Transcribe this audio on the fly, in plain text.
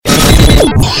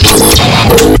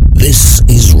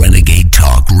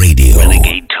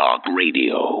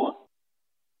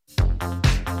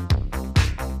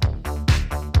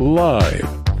Live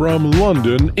from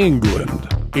London, England,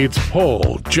 it's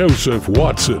Paul Joseph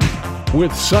Watson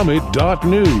with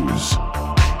Summit.News.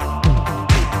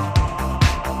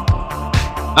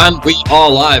 And we are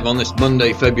live on this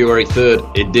Monday, February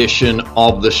 3rd edition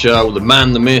of the show. The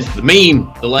man, the myth, the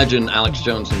meme, the legend, Alex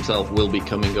Jones himself will be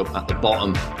coming up at the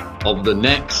bottom of the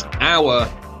next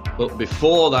hour. But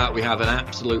before that, we have an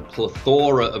absolute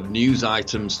plethora of news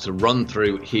items to run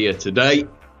through here today.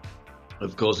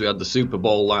 Of course, we had the Super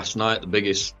Bowl last night, the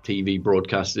biggest TV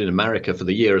broadcast in America for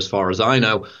the year, as far as I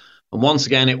know. And once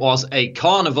again, it was a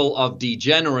carnival of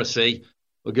degeneracy.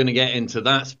 We're going to get into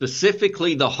that,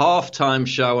 specifically the halftime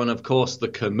show and, of course, the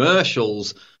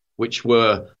commercials, which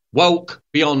were woke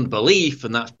beyond belief,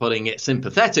 and that's putting it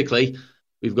sympathetically.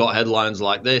 We've got headlines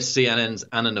like this. CNN's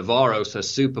Ana Navarro says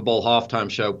Super Bowl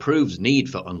halftime show proves need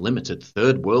for unlimited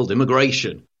third world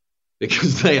immigration,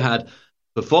 because they had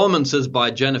performances by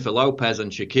Jennifer Lopez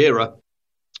and Shakira,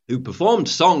 who performed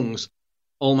songs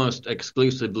almost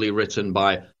exclusively written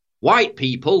by white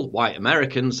people, white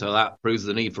Americans, so that proves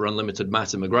the need for unlimited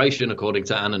mass immigration, according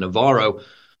to Ana Navarro.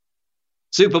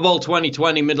 Super Bowl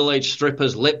 2020, middle-aged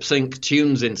strippers lip-sync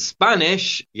tunes in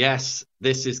Spanish. Yes,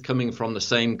 this is coming from the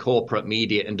same corporate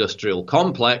media industrial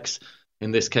complex,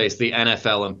 in this case the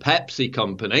NFL and Pepsi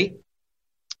company,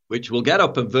 which will get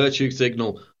up and virtue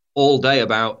signal all day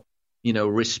about,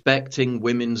 respecting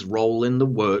women's role in the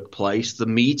workplace, the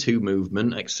Me Too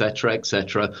movement, etc.,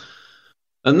 etc.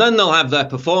 And then they'll have their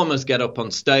performers get up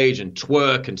on stage and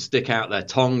twerk and stick out their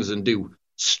tongues and do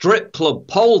strip club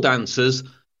pole dances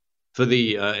for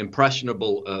the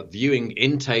impressionable viewing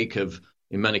intake of,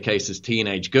 in many cases,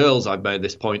 teenage girls. I've made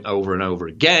this point over and over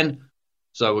again.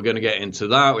 So we're going to get into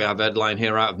that. We have a headline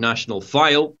here out of National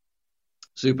File.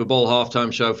 Super Bowl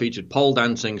halftime show featured pole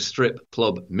dancing, strip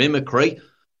club mimicry.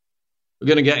 We're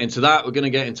going to get into that. We're going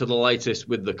to get into the latest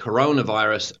with the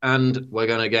coronavirus, and we're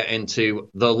going to get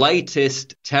into the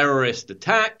latest terrorist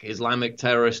attack, Islamic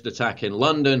terrorist attack in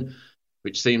London,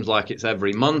 which seems like it's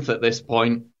every month at this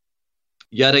point.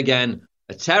 Yet again,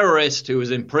 a terrorist who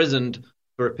was imprisoned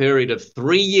for a period of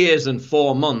 3 years and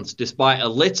 4 months, despite a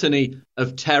litany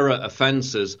of terror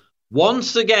offences,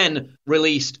 once again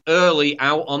released early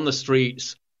out on the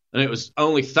streets. And it was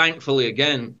only thankfully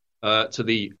again to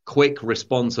the quick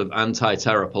response of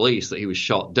anti-terror police that he was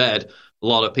shot dead. A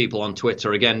lot of people on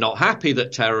Twitter, again, not happy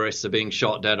that terrorists are being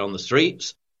shot dead on the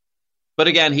streets. But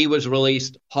again, he was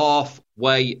released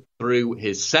halfway through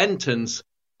his sentence.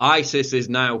 ISIS is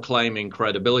now claiming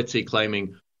credibility,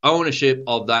 claiming ownership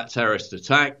of that terrorist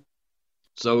attack.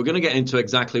 So we're going to get into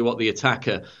exactly what the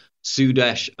attacker,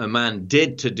 Sudesh Aman,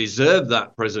 did to deserve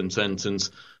that prison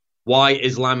sentence, why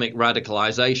Islamic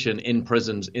radicalization in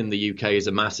prisons in the UK is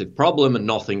a massive problem and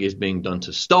nothing is being done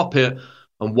to stop it,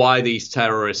 and why these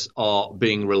terrorists are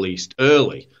being released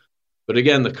early. But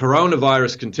again, the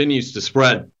coronavirus continues to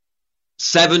spread.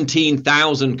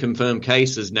 17,000 confirmed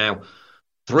cases now,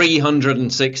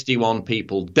 361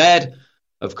 people dead.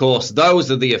 Of course, those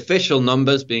are the official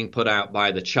numbers being put out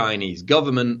by the Chinese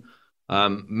government.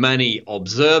 Many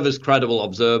observers, credible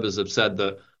observers, have said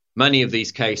that many of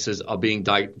these cases are being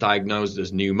diagnosed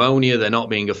as pneumonia. They're not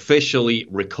being officially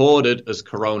recorded as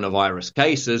coronavirus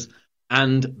cases,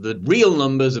 and the real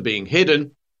numbers are being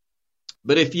hidden.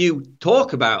 But if you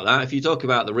talk about that, if you talk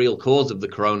about the real cause of the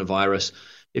coronavirus,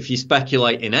 if you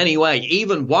speculate in any way,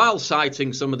 even while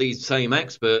citing some of these same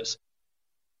experts,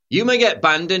 you may get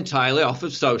banned entirely off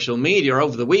of social media.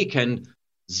 Over the weekend,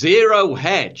 Zero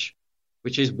Hedge,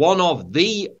 which is one of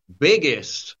the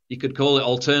biggest, you could call it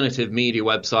alternative media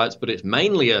websites, but it's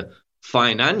mainly a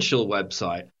financial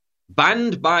website,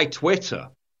 banned by Twitter.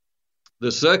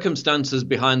 The circumstances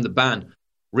behind the ban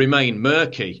remain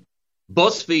murky.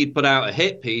 BuzzFeed put out a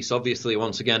hit piece, obviously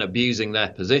once again abusing their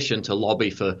position to lobby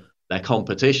for their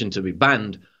competition to be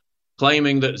banned,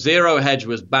 claiming that Zero Hedge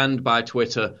was banned by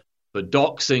Twitter for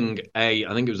doxing I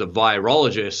think it was a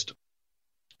virologist,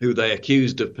 who they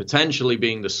accused of potentially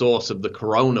being the source of the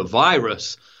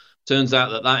coronavirus. Turns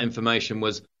out that that information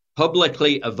was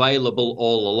publicly available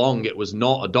all along. It was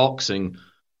not a doxing.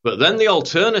 But then the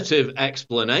alternative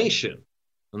explanation,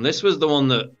 and this was the one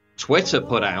that Twitter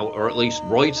put out, or at least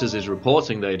Reuters is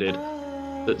reporting they did,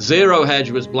 that Zero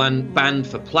Hedge was banned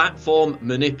for platform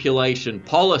manipulation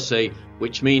policy,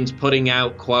 which means putting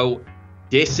out, quote,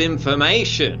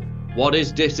 disinformation. What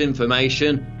is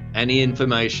disinformation? Any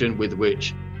information with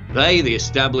which they, the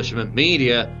establishment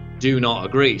media, do not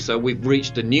agree. So we've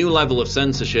reached a new level of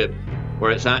censorship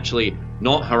where it's actually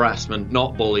not harassment,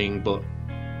 not bullying, but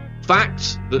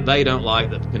facts that they don't like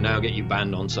that can now get you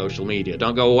banned on social media.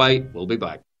 Don't go away. We'll be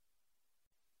back.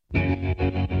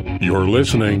 You're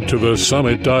listening to the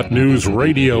Summit.News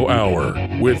Radio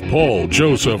Hour with Paul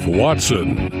Joseph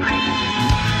Watson.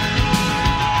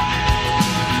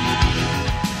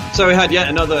 So we had yet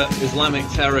another Islamic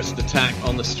terrorist attack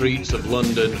on the streets of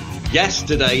London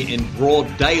yesterday in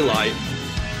broad daylight.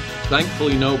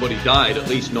 Thankfully nobody died, at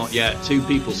least not yet. 2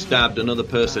 people stabbed, another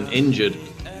person injured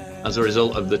as a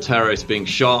result of the terrorist being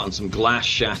shot and some glass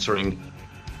shattering.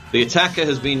 The attacker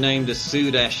has been named as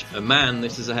Sudesh Aman.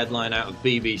 This is a headline out of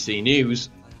BBC News.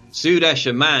 Sudesh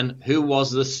Aman, who was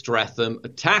the Streatham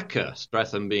attacker,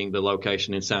 Streatham being the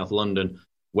location in South London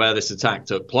where this attack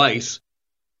took place.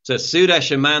 Says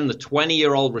Sudesh Aman, the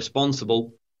 20-year-old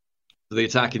responsible for the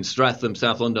attack in Streatham,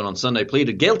 South London on Sunday,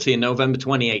 pleaded guilty in November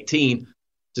 2018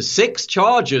 to 6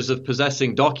 charges of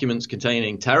possessing documents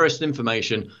containing terrorist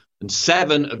information and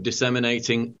 7 of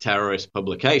disseminating terrorist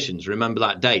publications. Remember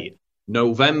that date,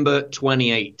 November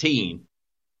 2018.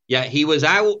 Yet he was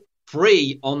out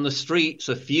free on the streets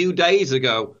a few days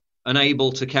ago,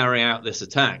 unable to carry out this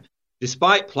attack,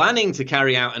 despite planning to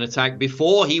carry out an attack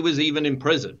before he was even in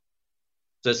prison.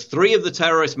 Says 3 of the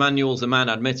terrorist manuals the man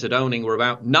admitted owning were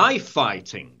about knife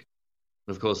fighting.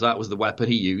 And of course, that was the weapon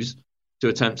he used to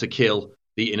attempt to kill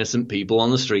the innocent people on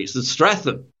the streets of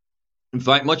Streatham. In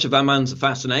fact, much of Aman's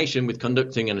fascination with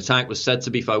conducting an attack was said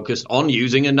to be focused on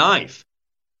using a knife.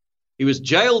 He was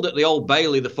jailed at the Old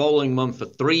Bailey the following month for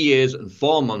 3 years and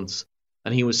 4 months,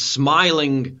 and he was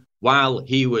smiling while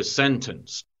he was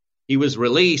sentenced. He was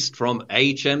released from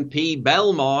HMP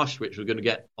Belmarsh, which we're going to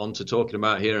get onto talking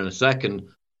about here in a second,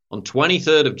 on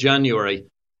 23rd of January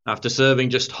after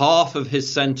serving just half of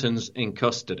his sentence in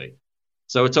custody.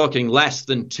 So we're talking less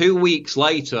than 2 weeks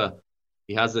later.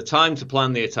 He has the time to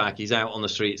plan the attack. He's out on the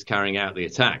streets carrying out the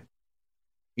attack.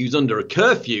 He was under a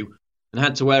curfew and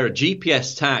had to wear a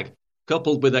GPS tag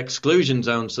coupled with exclusion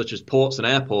zones such as ports and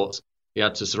airports. He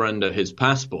had to surrender his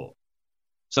passport.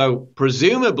 So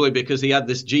presumably because he had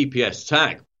this GPS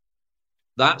tag,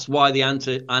 that's why the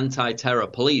anti-terror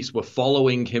police were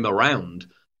following him around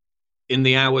in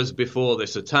the hours before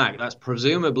this attack. That's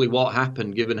presumably what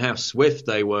happened, given how swift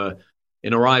they were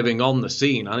in arriving on the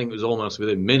scene. I think it was almost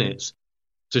within minutes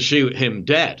to shoot him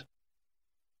dead.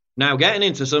 Now, getting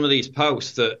into some of these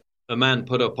posts that a man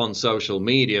put up on social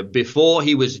media before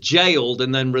he was jailed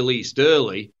and then released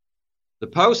early, the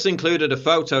posts included a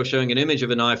photo showing an image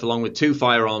of a knife along with 2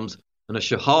 firearms and a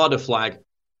Shahada flag,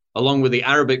 along with the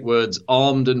Arabic words,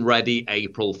 armed and ready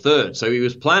April 3rd. So he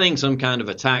was planning some kind of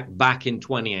attack back in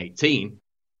 2018.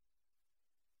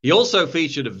 He also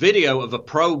featured a video of a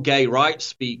pro-gay rights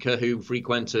speaker who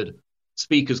frequented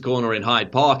Speaker's Corner in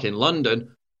Hyde Park in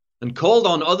London and called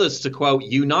on others to, quote,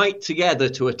 unite together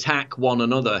to attack one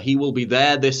another. He will be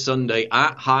there this Sunday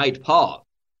at Hyde Park.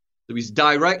 So he's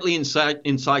directly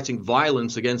inciting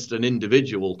violence against an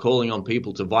individual, calling on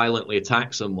people to violently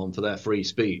attack someone for their free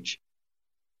speech.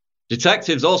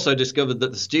 Detectives also discovered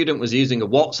that the student was using a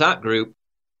WhatsApp group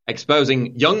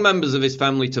exposing young members of his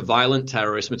family to violent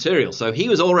terrorist material. So he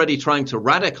was already trying to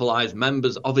radicalize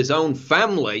members of his own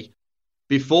family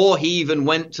before he even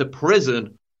went to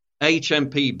prison,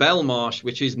 HMP Belmarsh,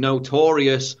 which is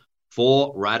notorious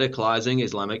for radicalizing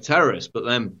Islamic terrorists. But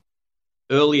then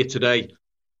earlier today,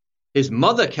 his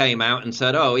mother came out and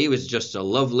said, oh, he was just a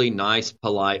lovely, nice,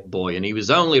 polite boy, and he was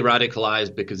only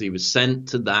radicalized because he was sent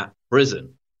to that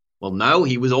prison. Well, no,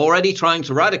 he was already trying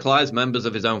to radicalize members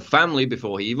of his own family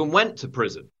before he even went to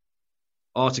prison.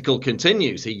 Article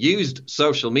continues. He used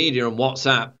social media and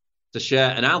WhatsApp to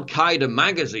share an Al-Qaeda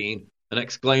magazine and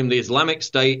exclaim, the Islamic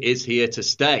State is here to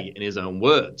stay, in his own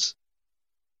words.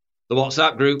 The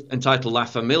WhatsApp group, entitled La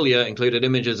Familia, included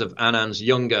images of Anan's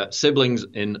younger siblings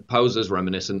in poses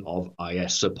reminiscent of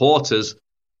IS supporters.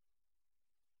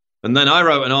 And then I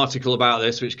wrote an article about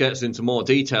this, which gets into more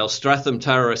detail. Streatham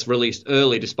terrorists released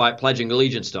early despite pledging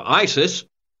allegiance to ISIS.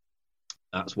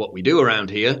 That's what we do around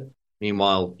here.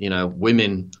 Meanwhile,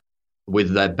 women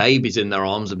with their babies in their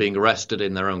arms are being arrested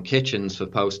in their own kitchens for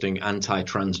posting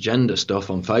anti-transgender stuff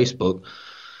on Facebook.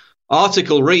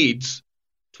 Article reads,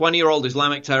 20-year-old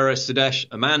Islamic terrorist Sudesh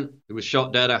Aman, who was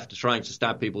shot dead after trying to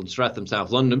stab people in Streatham, South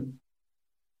London,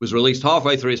 was released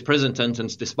halfway through his prison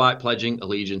sentence despite pledging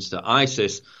allegiance to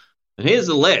ISIS. And here's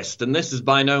the list, and this is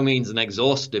by no means an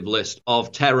exhaustive list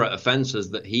of terror offences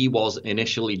that he was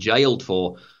initially jailed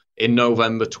for in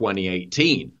November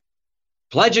 2018.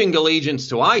 Pledging allegiance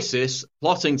to ISIS,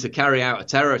 plotting to carry out a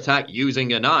terror attack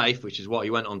using a knife, which is what he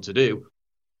went on to do,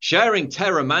 sharing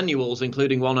terror manuals,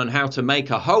 including one on how to make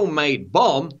a homemade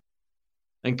bomb,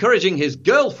 encouraging his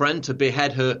girlfriend to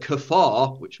behead her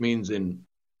kafar, which means in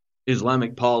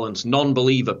Islamic parlance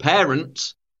non-believer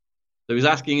parents, So he was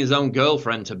asking his own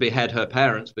girlfriend to behead her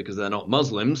parents because they're not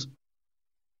Muslims,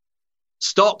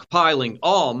 stockpiling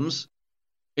arms,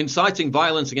 inciting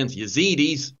violence against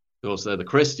Yazidis, of course they're the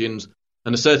Christians,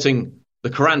 and asserting the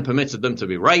Quran permitted them to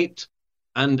be raped,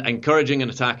 and encouraging an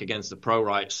attack against the pro-gay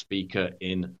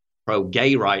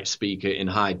rights speaker in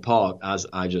Hyde Park, as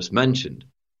I just mentioned.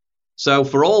 So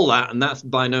for all that, and that's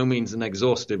by no means an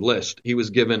exhaustive list, he was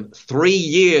given 3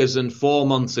 years and 4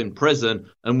 months in prison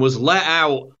and was let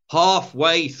out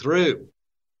halfway through.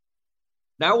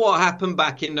 Now, what happened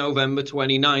back in November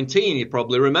 2019? You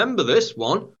probably remember this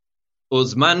one.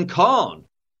 Usman Khan,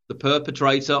 the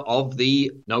perpetrator of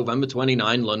the November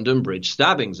 29 London Bridge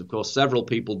stabbings. Of course, several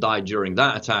people died during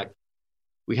that attack.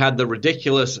 We had the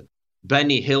ridiculous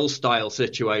Benny Hill-style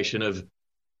situation of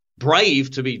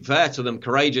brave, to be fair to them,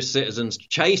 courageous citizens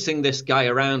chasing this guy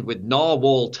around with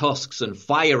narwhal tusks and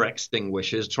fire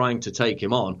extinguishers trying to take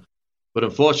him on. But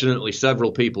unfortunately,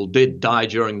 several people did die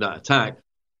during that attack.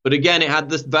 But again, it had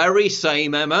this very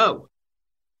same MO.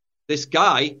 This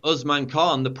guy, Usman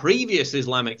Khan, the previous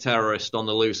Islamic terrorist on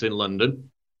the loose in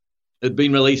London, had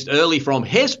been released early from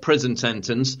his prison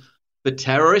sentence for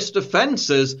terrorist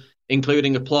offences,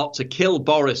 including a plot to kill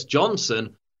Boris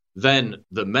Johnson, then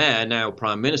the mayor, now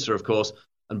Prime Minister, of course,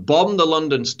 and bomb the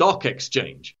London Stock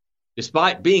Exchange.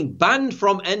 Despite being banned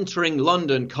from entering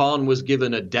London, Khan was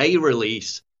given a day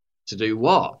release to do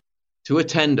what? To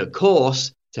attend a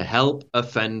course to help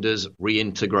offenders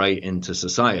reintegrate into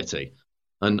society.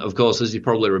 And of course, as you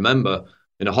probably remember,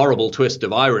 in a horrible twist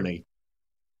of irony,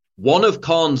 one of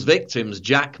Khan's victims,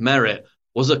 Jack Merritt,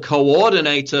 was a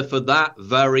coordinator for that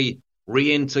very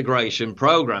reintegration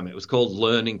program. It was called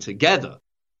Learning Together.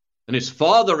 And his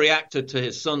father reacted to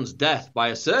his son's death by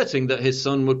asserting that his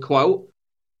son would, quote,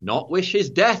 not wish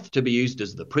his death to be used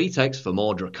as the pretext for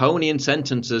more draconian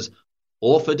sentences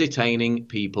or for detaining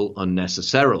people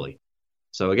unnecessarily.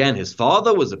 So again, his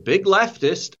father was a big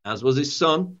leftist, as was his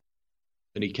son.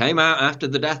 And he came out after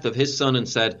the death of his son and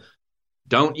said,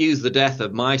 don't use the death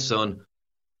of my son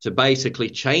to basically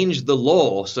change the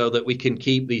law so that we can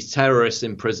keep these terrorists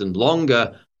imprisoned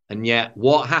longer. And yet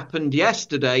what happened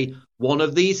yesterday, one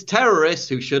of these terrorists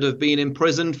who should have been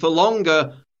imprisoned for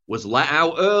longer was let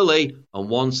out early and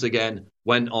once again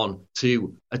went on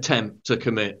to attempt to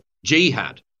commit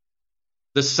jihad.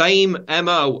 The same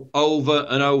MO over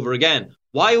and over again.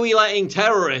 Why are we letting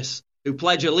terrorists who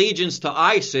pledge allegiance to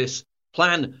ISIS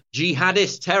plan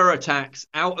jihadist terror attacks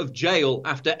out of jail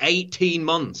after 18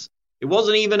 months? It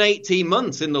wasn't even 18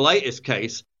 months in the latest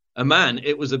case. A man,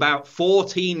 it was about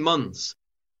 14 months.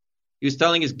 He was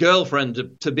telling his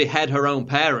girlfriend to behead her own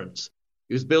parents.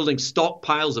 He was building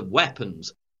stockpiles of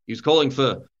weapons. He was calling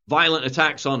for violent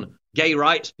attacks on gay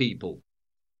rights people.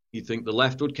 You think the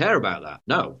left would care about that?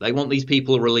 No, they want these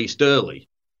people released early.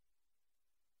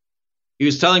 He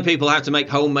was telling people how to make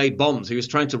homemade bombs. He was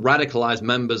trying to radicalize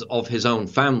members of his own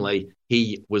family.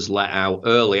 He was let out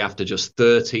early after just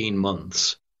 13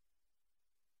 months.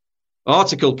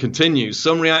 Article continues.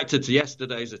 Some reacted to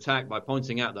yesterday's attack by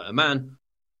pointing out that a man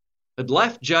had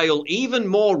left jail even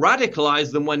more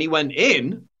radicalized than when he went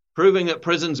in, proving that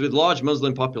prisons with large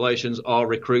Muslim populations are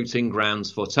recruiting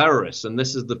grounds for terrorists. And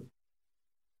this is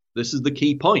the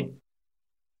key point.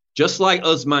 Just like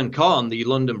Usman Khan, the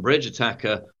London Bridge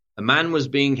attacker, a man was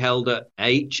being held at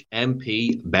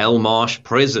HMP Belmarsh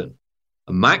Prison,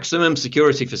 a maximum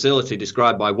security facility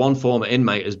described by one former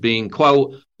inmate as being,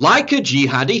 quote, like a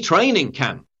jihadi training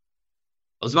camp.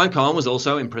 Usman Khan was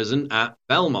also imprisoned at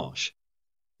Belmarsh.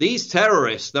 These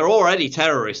terrorists, they're already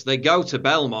terrorists. They go to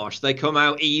Belmarsh. They come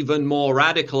out even more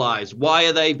radicalized. Why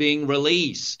are they being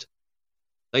released?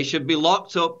 They should be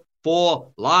locked up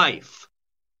for life.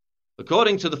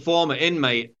 According to the former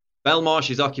inmate, Belmarsh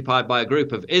is occupied by a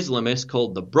group of Islamists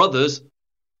called the Brothers,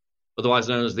 otherwise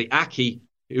known as the Aki,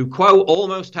 who, quote,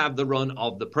 almost have the run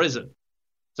of the prison.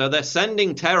 So they're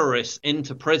sending terrorists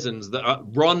into prisons that are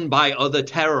run by other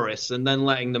terrorists and then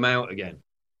letting them out again.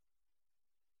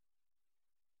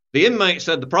 The inmate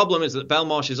said the problem is that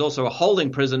Belmarsh is also a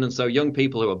holding prison, and so young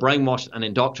people who are brainwashed and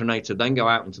indoctrinated then go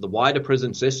out into the wider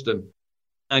prison system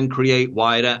and create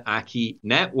wider Aki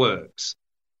networks.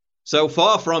 So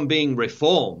far from being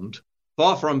reformed,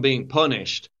 far from being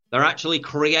punished, they're actually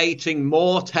creating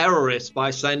more terrorists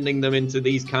by sending them into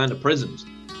these kind of prisons.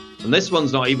 And this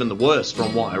one's not even the worst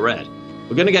from what I read.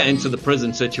 We're going to get into the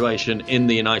prison situation in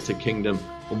the United Kingdom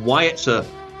and why it's a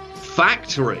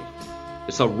factory.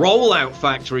 It's a rollout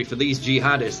factory for these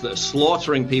jihadists that are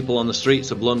slaughtering people on the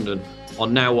streets of London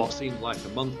on now what seems like a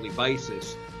monthly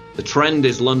basis. The trend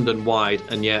is London-wide,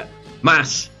 and yet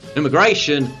mass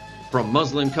immigration from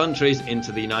Muslim countries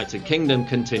into the United Kingdom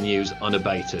continues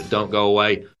unabated. Don't go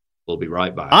away. We'll be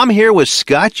right back. I'm here with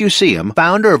Scott Useum,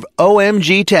 founder of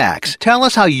OMG Tax. Tell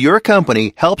us how your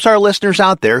company helps our listeners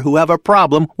out there who have a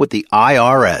problem with the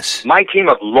IRS. My team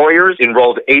of lawyers,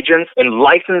 enrolled agents, and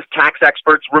licensed tax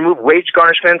experts remove wage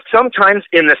garnishments sometimes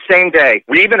in the same day.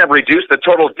 We even have reduced the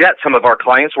total debt some of our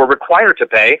clients were required to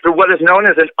pay through what is known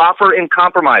as an offer in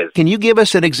compromise. Can you give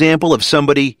us an example of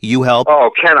somebody you help? Oh,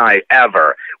 can I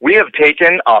ever? We have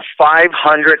taken a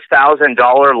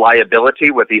 $500,000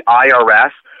 liability with the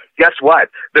IRS. Guess what?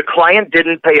 The client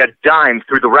didn't pay a dime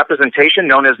through the representation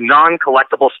known as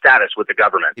non-collectible status with the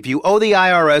government. If you owe the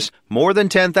IRS more than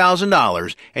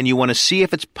 $10,000 and you want to see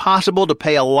if it's possible to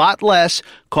pay a lot less,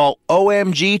 call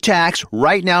OMG Tax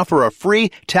right now for a free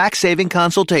tax-saving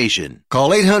consultation. Call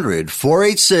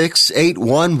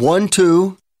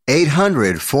 800-486-8112.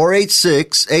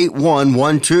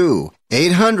 800-486-8112.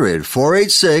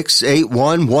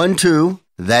 800-486-8112.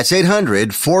 That's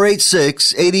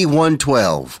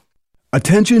 800-486-8112.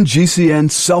 Attention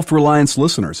GCN Self-Reliance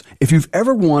listeners. If you've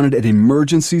ever wanted an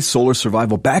emergency solar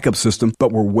survival backup system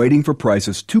but were waiting for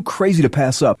prices too crazy to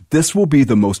pass up, this will be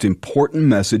the most important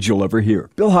message you'll ever hear.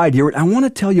 Bill Hyde here, and I want to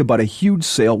tell you about a huge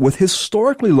sale with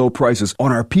historically low prices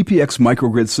on our PPX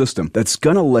microgrid system that's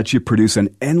going to let you produce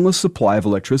an endless supply of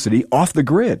electricity off the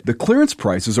grid. The clearance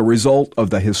price is a result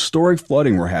of the historic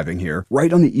flooding we're having here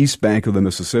right on the east bank of the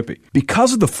Mississippi.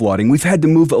 Because of the flooding, we've had to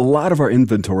move a lot of our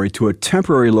inventory to a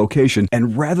temporary location,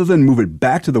 and rather than move it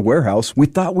back to the warehouse, we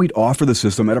thought we'd offer the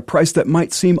system at a price that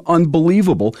might seem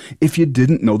unbelievable if you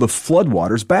didn't know the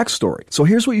floodwaters backstory. So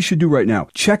here's what you should do right now.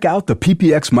 Check out the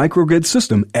PPX microgrid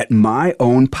system at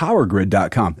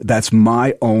myownpowergrid.com. That's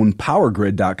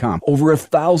myownpowergrid.com. Over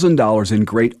 $1,000 in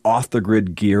great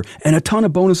off-the-grid gear and a ton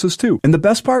of bonuses too. And the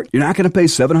best part, you're not going to pay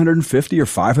 $750 or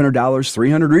 $500,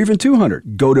 $300, or even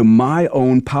 $200. Go to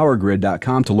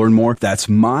myownpowergrid.com to learn more. That's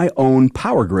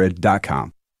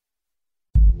myownpowergrid.com.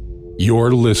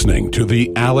 You're listening to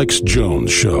The Alex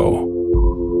Jones Show.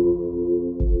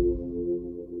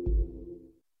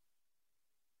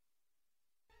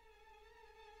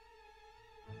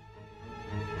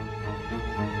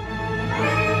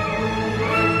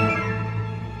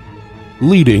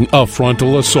 Leading a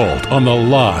frontal assault on the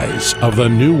lies of the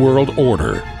New World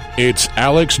Order, it's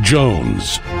Alex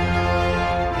Jones.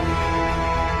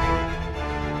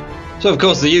 So, of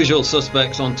course, the usual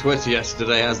suspects on Twitter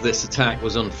yesterday as this attack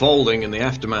was unfolding in the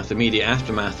immediate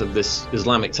aftermath of this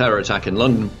Islamic terror attack in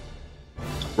London,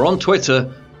 were on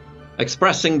Twitter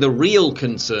expressing the real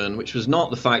concern, which was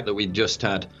not the fact that we'd just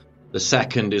had the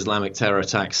second Islamic terror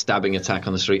attack, stabbing attack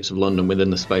on the streets of London within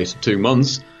the space of 2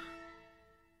 months.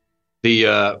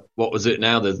 What was it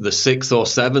now? The sixth or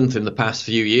seventh in the past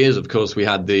few years. Of course, we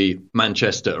had the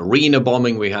Manchester Arena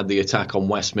bombing. We had the attack on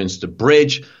Westminster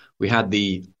Bridge. We had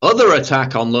the other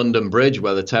attack on London Bridge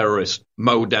where the terrorists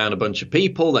mowed down a bunch of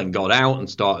people, then got out and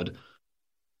started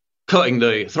cutting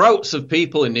the throats of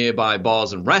people in nearby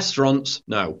bars and restaurants.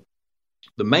 No,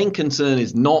 the main concern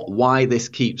is not why this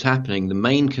keeps happening. The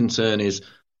main concern is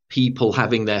people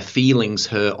having their feelings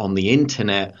hurt on the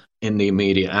internet in the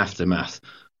immediate aftermath.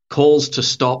 Calls to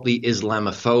stop the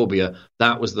Islamophobia,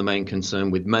 that was the main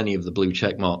concern with many of the blue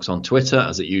check marks on Twitter,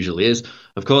 as it usually is.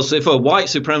 Of course, if a white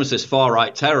supremacist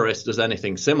far-right terrorist does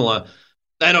anything similar,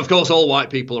 then of course all white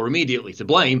people are immediately to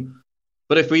blame.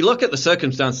 But if we look at the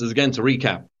circumstances again to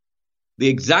recap, the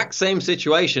exact same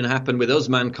situation happened with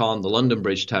Usman Khan, the London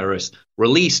Bridge terrorist,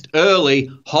 released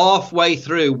early, halfway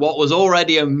through what was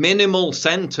already a minimal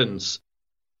sentence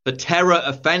for terror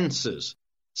offences.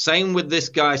 Same with this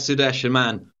guy, Sudesh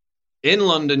Aman, in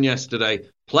London yesterday,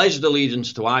 pledged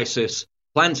allegiance to ISIS,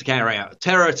 planned to carry out a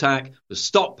terror attack, was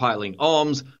stockpiling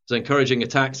arms, was encouraging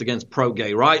attacks against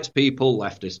pro-gay rights people,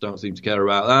 leftists don't seem to care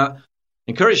about that,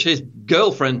 encouraged his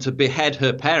girlfriend to behead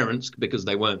her parents because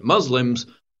they weren't Muslims,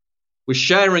 was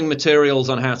sharing materials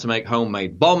on how to make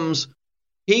homemade bombs.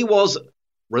 He was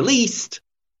released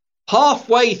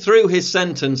halfway through his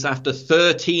sentence after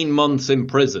 13 months in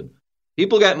prison.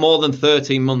 People get more than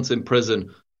 13 months in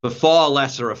prison for far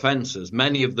lesser offences,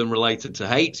 many of them related to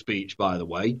hate speech, by the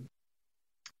way.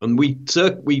 And we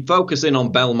focus in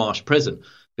on Belmarsh Prison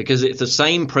because it's the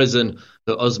same prison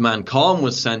that Usman Khan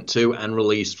was sent to and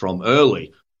released from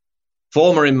early.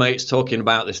 Former inmates talking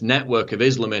about this network of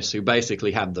Islamists who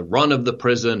basically had the run of the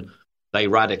prison. They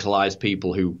radicalised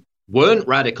people who weren't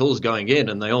radicals going in,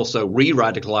 and they also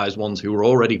re-radicalised ones who were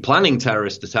already planning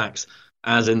terrorist attacks,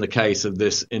 as in the case of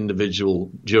this individual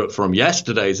from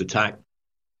yesterday's attack.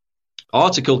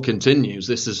 Article continues.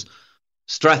 This is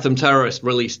Streatham terrorist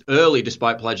released early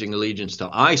despite pledging allegiance to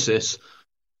ISIS,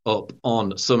 up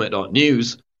on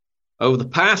summit.news. Over the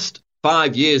past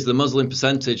 5 years, the Muslim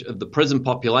percentage of the prison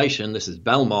population, this is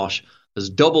Belmarsh, has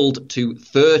doubled to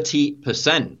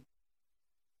 30%.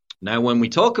 Now, when we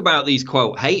talk about these,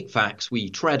 quote, hate facts, we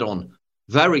tread on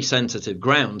very sensitive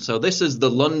ground. So this is the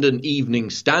London Evening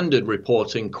Standard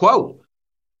reporting, quote,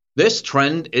 this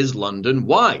trend is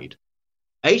London-wide.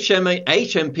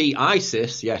 HMP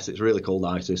ISIS, yes, it's really called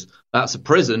ISIS, that's a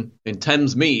prison in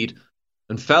Thamesmead,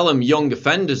 and Felham Young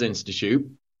Offenders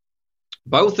Institute,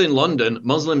 both in London,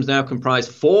 Muslims now comprise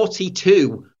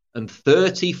 42 and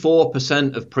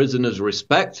 34% of prisoners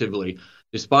respectively,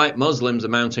 despite Muslims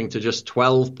amounting to just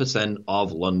 12%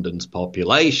 of London's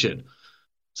population.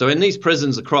 So in these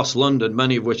prisons across London,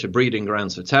 many of which are breeding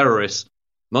grounds for terrorists,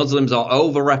 Muslims are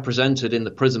overrepresented in the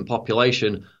prison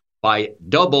population by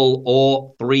double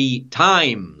or 3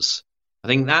 times. I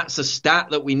think that's a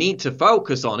stat that we need to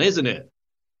focus on, isn't it?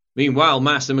 Meanwhile,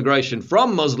 mass immigration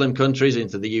from Muslim countries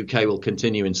into the UK will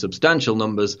continue in substantial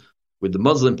numbers, with the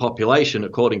Muslim population,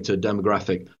 according to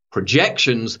demographic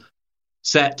projections,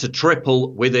 set to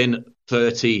triple within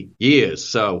 30 years.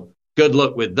 So good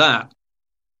luck with that.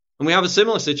 And we have a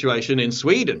similar situation in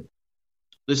Sweden.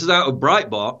 This is out of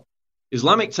Breitbart.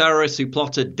 Islamic terrorists who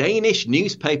plotted Danish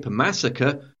newspaper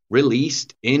massacre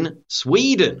released in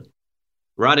Sweden.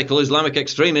 Radical Islamic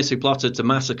extremists who plotted to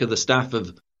massacre the staff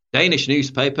of Danish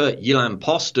newspaper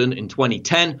Jyllands-Posten in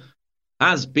 2010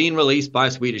 has been released by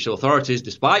Swedish authorities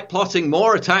despite plotting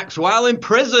more attacks while in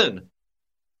prison.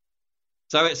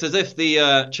 So it's as if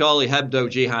the Charlie Hebdo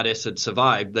jihadists had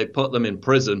survived. They put them in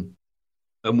prison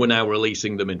and we're now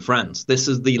releasing them in France. This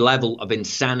is the level of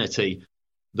insanity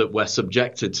that we're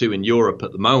subjected to in Europe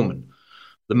at the moment.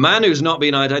 The man who's not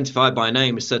been identified by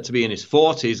name is said to be in his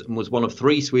 40s and was one of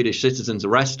 3 Swedish citizens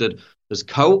arrested as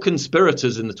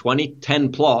co-conspirators in the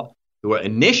 2010 plot who were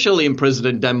initially imprisoned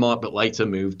in Denmark but later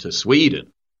moved to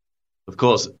Sweden. Of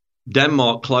course,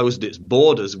 Denmark closed its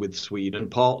borders with Sweden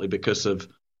partly because of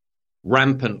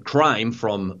rampant crime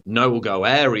from no-go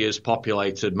areas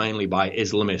populated mainly by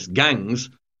Islamist gangs.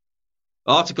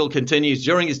 The article continues,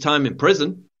 during his time in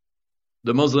prison,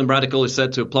 the Muslim radical is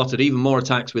said to have plotted even more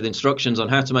attacks with instructions on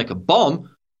how to make a bomb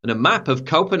and a map of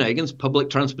Copenhagen's public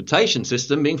transportation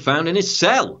system being found in his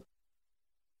cell.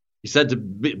 He said to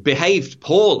behaved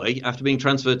poorly after being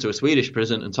transferred to a Swedish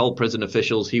prison and told prison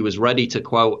officials he was ready to,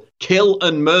 quote, kill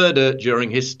and murder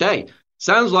during his stay.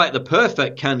 Sounds like the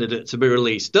perfect candidate to be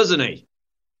released, doesn't he?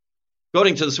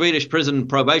 According to the Swedish Prison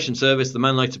Probation Service, the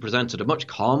man later presented a much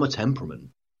calmer temperament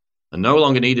and no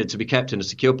longer needed to be kept in a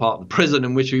secure part of the prison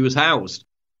in which he was housed.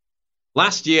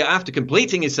 Last year, after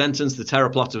completing his sentence, the terror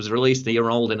plotter was released. He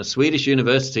enrolled in a Swedish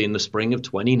university in the spring of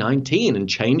 2019 and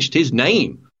changed his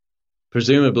name.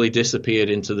 Presumably disappeared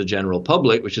into the general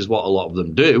public, which is what a lot of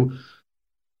them do.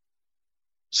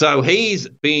 So he's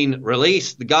been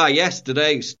released. The guy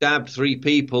yesterday who stabbed 3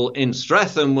 people in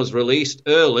Streatham was released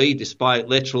early, despite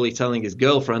literally telling his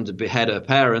girlfriend to behead her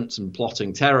parents and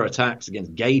plotting terror attacks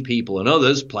against gay people and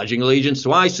others, pledging allegiance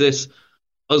to ISIS.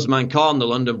 Usman Khan, the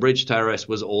London Bridge terrorist,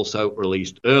 was also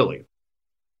released early.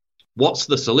 What's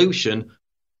the solution?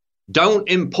 Don't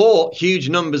import huge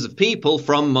numbers of people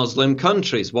from Muslim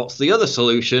countries. What's the other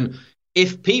solution?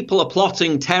 If people are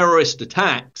plotting terrorist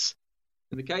attacks,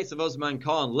 in the case of Usman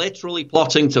Khan, literally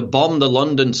plotting to bomb the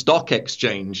London Stock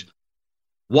Exchange,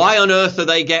 why on earth are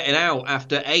they getting out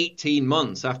after 18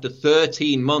 months, after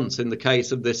 13 months in the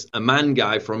case of this Amman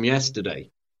guy from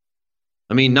yesterday?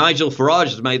 I mean, Nigel Farage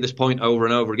has made this point over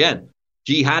and over again.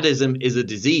 Jihadism is a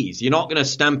disease. You're not going to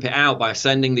stamp it out by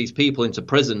sending these people into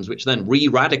prisons, which then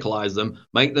re-radicalize them,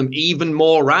 make them even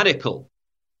more radical.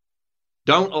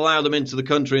 Don't allow them into the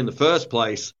country in the first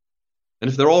place. And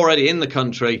if they're already in the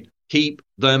country, keep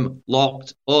them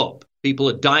locked up. People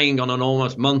are dying on an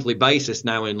almost monthly basis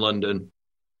now in London.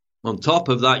 On top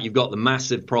of that, you've got the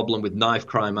massive problem with knife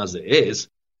crime as it is,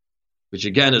 which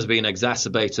again has been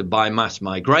exacerbated by mass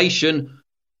migration.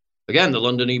 Again, the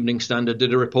London Evening Standard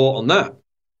did a report on that.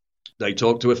 They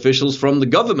talked to officials from the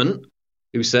government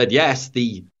who said, yes,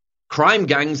 the crime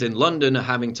gangs in London are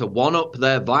having to one-up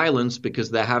their violence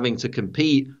because they're having to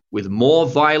compete with more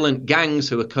violent gangs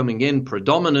who are coming in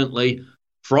predominantly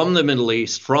from the Middle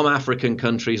East, from African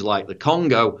countries like the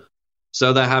Congo.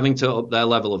 So they're having to up their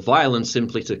level of violence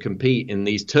simply to compete in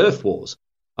these turf wars.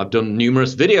 I've done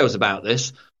numerous videos about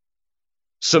this.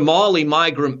 Somali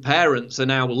migrant parents are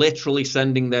now literally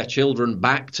sending their children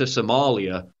back to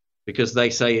Somalia because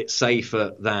they say it's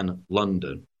safer than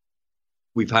London.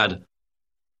 We've had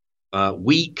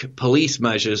weak police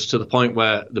measures to the point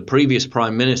where the previous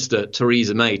Prime Minister,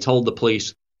 Theresa May, told the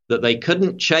police that they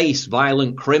couldn't chase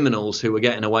violent criminals who were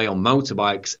getting away on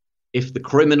motorbikes if the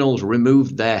criminals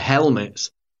removed their helmets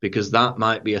because that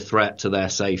might be a threat to their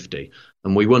safety.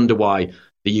 And we wonder why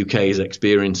the UK is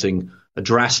experiencing a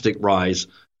drastic rise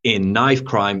in knife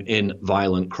crime, in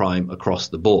violent crime across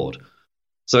the board.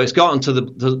 So it's gotten to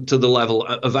the level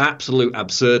of absolute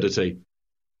absurdity.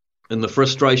 And the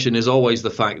frustration is always the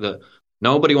fact that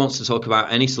nobody wants to talk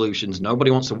about any solutions.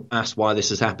 Nobody wants to ask why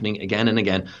this is happening again and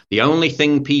again. The only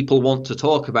thing people want to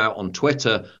talk about on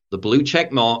Twitter, the blue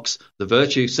check marks, the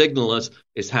virtue signalers,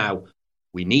 is how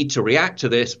we need to react to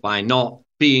this by not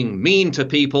being mean to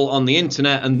people on the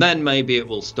internet, and then maybe it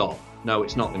will stop. No,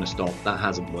 it's not going to stop. That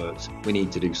hasn't worked. We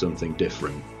need to do something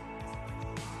different.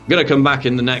 I'm going to come back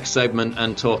in the next segment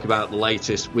and talk about the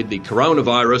latest with the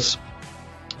coronavirus.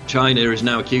 China is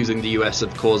now accusing the US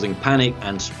of causing panic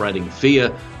and spreading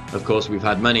fear. Of course, we've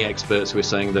had many experts who are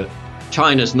saying that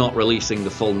China's not releasing the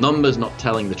full numbers, not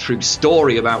telling the true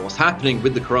story about what's happening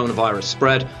with the coronavirus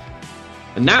spread.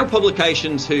 And now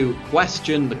publications who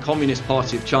question the Communist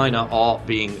Party of China are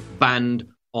being banned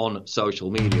on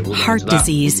social media. Heart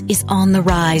disease is on the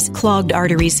rise. Clogged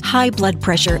arteries, high blood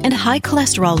pressure, and high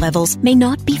cholesterol levels may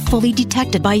not be fully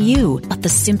detected by you, but the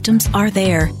symptoms are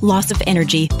there. Loss of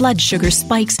energy, blood sugar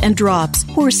spikes and drops,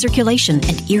 poor circulation,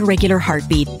 and irregular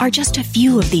heartbeat are just a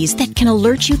few of these that can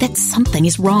alert you that something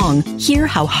is wrong. Hear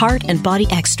how Heart and Body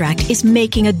Extract is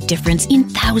making a difference in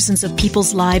thousands of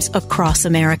people's lives across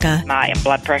America. My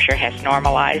blood pressure has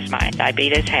normalized. My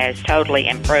diabetes has totally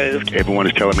improved. Everyone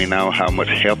is telling me now how much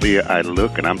healthier I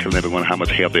look, and I'm telling everyone how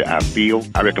much healthier I feel.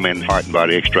 I recommend Heart and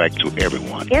Body Extract to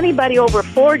everyone. Anybody over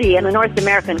 40 in the North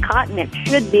American continent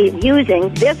should be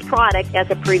using this product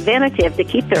as a preventative to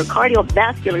keep their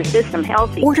cardiovascular system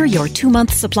healthy. Order your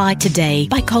 2-month supply today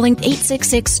by calling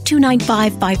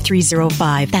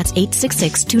 866-295-5305. That's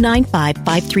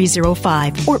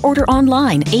 866-295-5305. Or order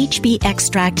online,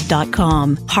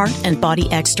 hbextract.com. Heart and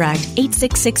Body Extract,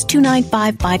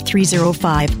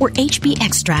 866-295-5305 or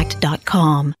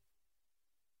hbextract.com.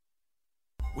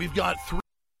 We've got 3.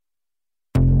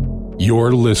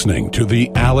 You're listening to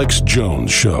The Alex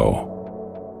Jones Show.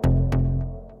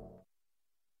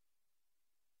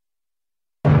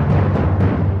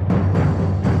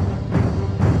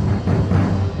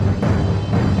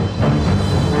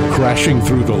 Crashing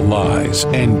through the lies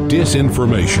and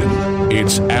disinformation,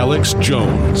 it's Alex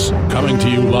Jones, coming to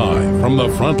you live from the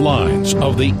front lines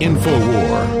of the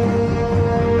InfoWar.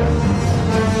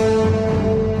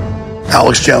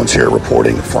 Alex Jones here,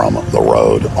 reporting from the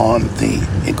road on the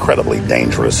incredibly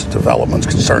dangerous developments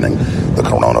concerning the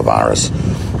coronavirus.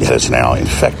 It has now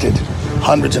infected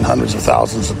hundreds and hundreds of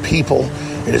thousands of people.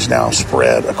 It is now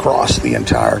spread across the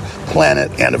entire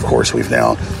planet. And of course, we've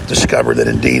now discovered that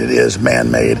indeed it is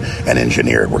man-made and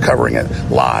engineered. We're covering it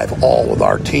live, all with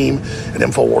our team at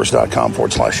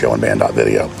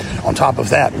Infowars.com/show-and-band.video. On top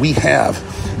of that, we have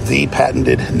the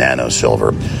patented nano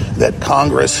silver that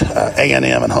Congress,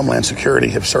 A&M, and Homeland Security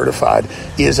have certified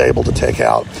is able to take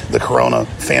out the corona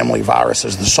family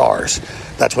viruses, the SARS.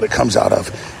 That's what it comes out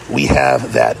of. We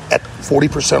have that at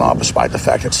 40% off, despite the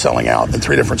fact it's selling out in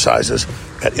 3 different sizes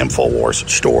at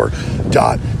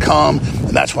InfoWarsStore.com.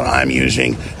 And that's what I'm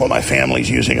using, what my family's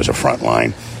using as a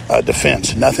frontline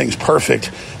defense. Nothing's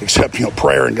perfect except,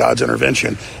 prayer and God's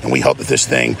intervention. And we hope that this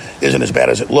thing isn't as bad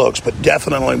as it looks. But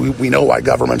definitely we know why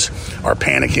governments are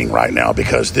panicking right now,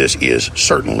 because this is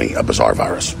certainly a bizarre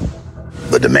virus.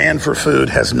 The demand for food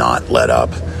has not let up.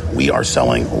 We are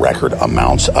selling record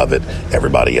amounts of it.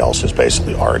 Everybody else is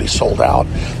basically already sold out,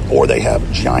 or they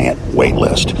have giant wait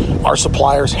list. Our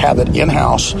suppliers have it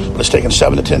in-house, but it's taken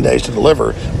 7 to 10 days to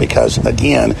deliver because,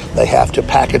 again, they have to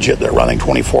package it. They're running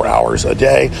 24 hours a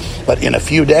day. But in a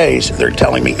few days, they're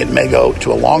telling me it may go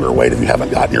to a longer wait if you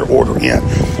haven't gotten your order in.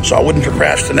 So I wouldn't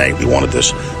procrastinate. We wanted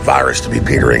this virus to be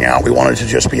petering out. We wanted it to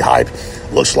just be hype.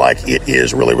 Looks like it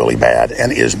is really, really bad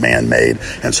and is man-made.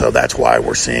 And so that's why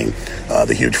we're seeing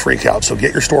the huge freak out. So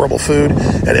get your storable food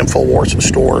at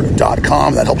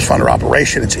InfoWarsStore.com. That helps fund our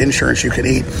operation. It's insurance you can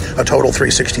eat. A total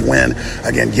 360 win.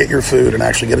 Again, get your food and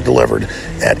actually get it delivered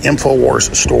at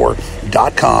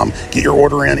InfoWarsStore.com. Get your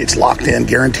order in. It's locked in,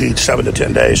 guaranteed 7 to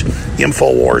 10 days.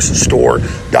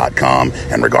 InfoWarsStore.com.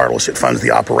 And regardless, it funds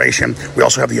the operation. We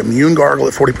also have the Immune Gargle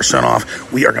at 40%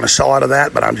 off. We are going to sell out of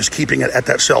that, but I'm just keeping it at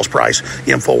that sales price.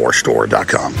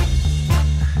 InfoWarsStore.com.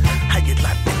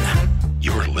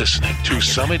 You're listening to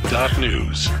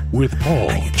Summit.News with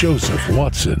Paul Joseph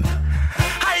Watson.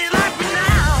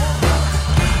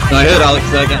 I heard Alex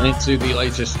there getting into the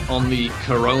latest on the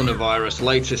coronavirus.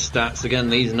 Latest stats. Again,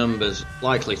 these numbers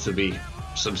likely to be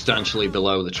substantially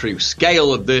below the true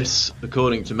scale of this,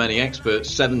 according to many experts.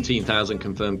 17,000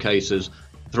 confirmed cases,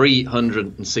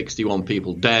 361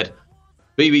 people dead.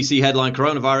 BBC headline,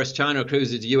 coronavirus, China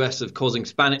accuses the US of causing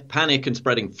panic and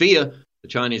spreading fear. The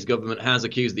Chinese government has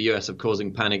accused the US of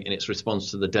causing panic in its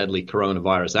response to the deadly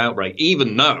coronavirus outbreak,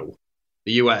 even though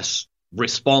the US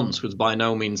response was by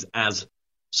no means as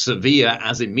severe,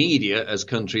 as immediate as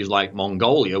countries like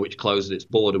Mongolia, which closed its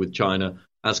border with China,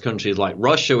 as countries like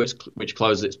Russia, which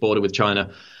closed its border with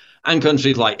China, and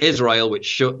countries like Israel, which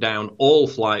shut down all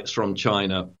flights from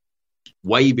China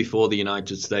way before the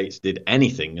United States did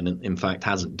anything, and in fact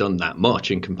hasn't done that much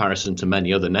in comparison to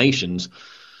many other nations.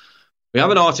 We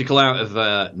have an article out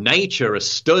of Nature, a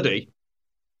study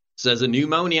says a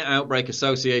pneumonia outbreak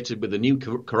associated with the new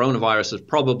coronavirus of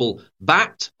probable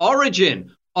bat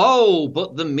origin. Oh,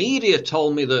 but the media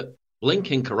told me that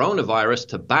linking coronavirus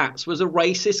to bats was a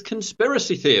racist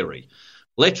conspiracy theory.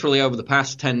 Literally over the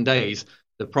past 10 days,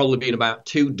 there have probably been about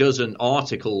 24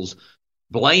 articles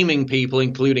blaming people,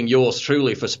 including yours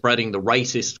truly, for spreading the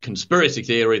racist conspiracy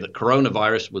theory that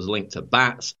coronavirus was linked to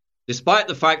bats, despite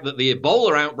the fact that the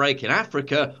Ebola outbreak in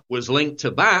Africa was linked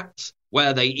to bats,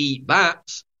 where they eat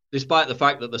bats, despite the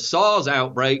fact that the SARS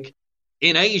outbreak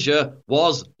in Asia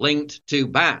was linked to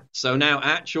bats. So now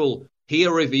actual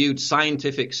peer-reviewed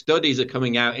scientific studies are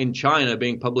coming out in China,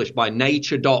 being published by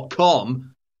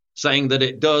Nature.com, saying that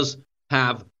it does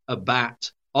have a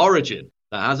bat origin.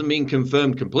 That hasn't been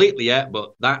confirmed completely yet,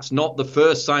 but that's not the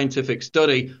first scientific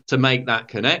study to make that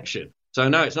connection. So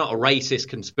no, it's not a racist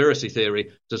conspiracy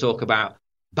theory to talk about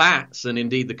bats, and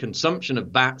indeed the consumption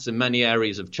of bats in many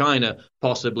areas of China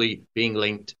possibly being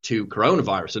linked to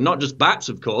coronavirus. And not just bats,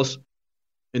 of course.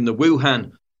 In the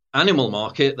Wuhan animal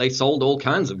market, they sold all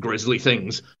kinds of grisly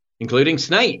things, including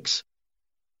snakes.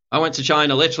 I went to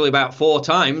China literally about 4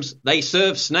 times. They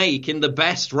serve snake in the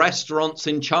best restaurants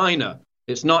in China.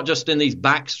 It's not just in these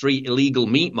backstreet illegal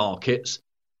meat markets,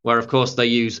 where, of course, they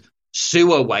use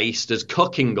sewer waste as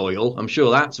cooking oil. I'm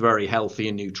sure that's very healthy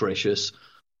and nutritious,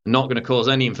 not going to cause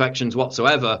any infections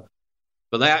whatsoever.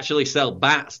 But they actually sell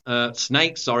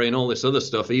snakes, and all this other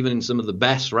stuff, even in some of the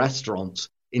best restaurants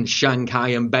in Shanghai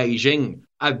and Beijing.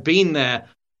 I've been there.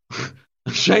 I'm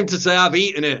ashamed to say I've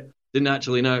eaten it. Didn't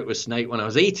actually know it was snake when I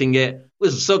was eating it.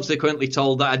 Was subsequently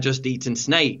told that I'd just eaten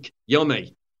snake.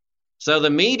 Yummy. So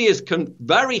the media is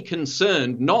very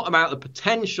concerned not about the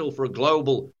potential for a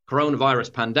global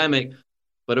coronavirus pandemic,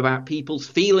 but about people's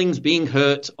feelings being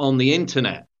hurt on the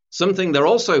internet. Something they're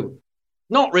also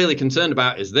not really concerned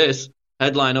about is this.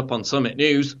 Headline up on Summit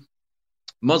News.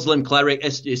 Muslim cleric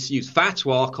issues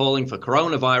fatwa calling for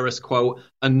coronavirus, quote,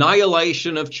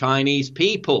 annihilation of Chinese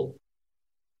people.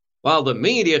 While the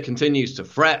media continues to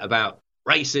fret about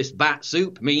racist bat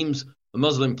soup memes, the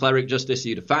Muslim cleric just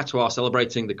issued a fatwa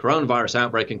celebrating the coronavirus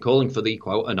outbreak and calling for the,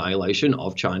 quote, annihilation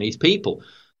of Chinese people.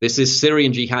 This is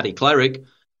Syrian jihadi cleric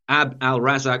Abd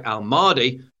al-Razak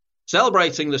al-Mahdi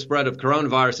celebrating the spread of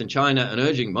coronavirus in China and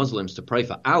urging Muslims to pray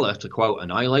for Allah to, quote,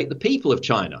 annihilate the people of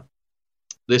China.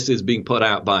 This is being put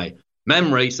out by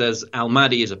Memory, says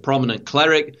al-Mahdi is a prominent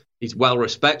cleric. He's well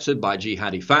respected by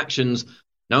jihadi factions,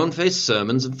 known for his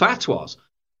sermons and fatwas,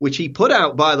 which he put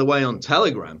out, by the way, on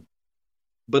Telegram.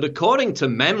 But according to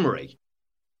Memory,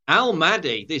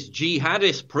 al-Mahdi, this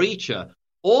jihadist preacher,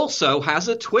 also has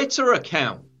a Twitter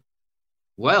account.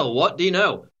 Well, what do you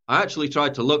know? I actually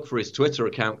tried to look for his Twitter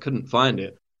account, couldn't find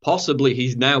it. Possibly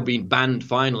he's now been banned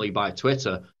finally by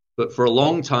Twitter, but for a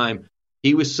long time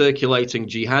he was circulating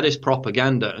jihadist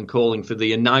propaganda and calling for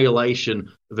the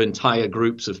annihilation of entire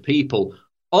groups of people.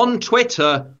 On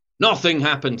Twitter, nothing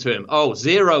happened to him. Oh,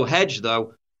 Zero Hedge,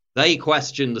 though, they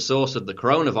questioned the source of the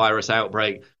coronavirus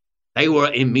outbreak. They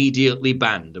were immediately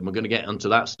banned, and we're going to get onto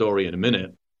that story in a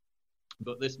minute.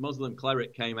 But this Muslim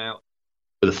cleric came out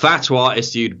with a fatwa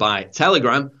issued by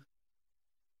Telegram,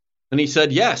 and he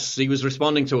said, yes, he was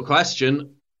responding to a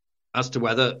question as to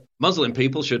whether Muslim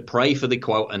people should pray for the,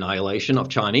 quote, annihilation of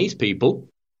Chinese people.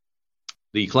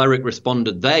 The cleric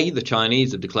responded, the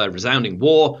Chinese, have declared resounding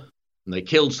war, and they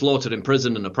killed, slaughtered,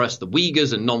 imprisoned, and oppressed the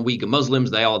Uyghurs and non-Uyghur Muslims.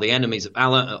 They are the enemies of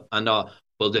Allah and are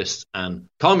Buddhists and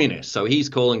communists. So he's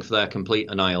calling for their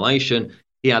complete annihilation.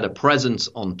 He had a presence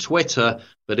on Twitter,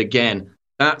 but again,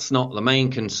 that's not the main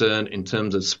concern in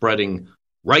terms of spreading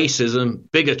racism,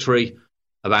 bigotry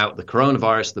about the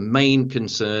coronavirus. The main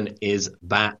concern is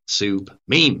bat soup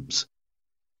memes.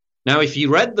 Now, if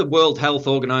you read the World Health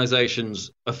Organization's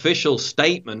official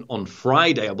statement on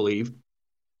Friday, I believe,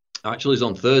 actually it's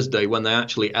on Thursday when they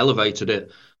actually elevated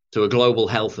it to a global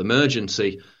health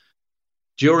emergency,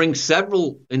 in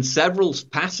several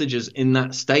passages in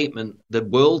that statement, the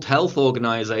World Health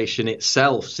Organization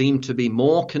itself seemed to be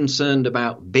more concerned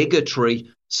about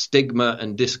bigotry, stigma,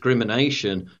 and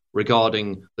discrimination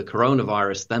regarding the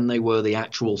coronavirus than they were the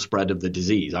actual spread of the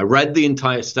disease. I read the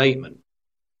entire statement.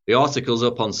 The article's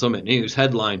up on Summit News.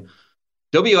 Headline: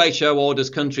 WHO orders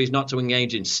countries not to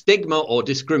engage in stigma or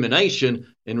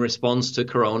discrimination in response to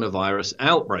coronavirus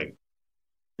outbreak.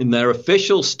 In their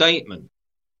official statement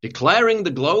declaring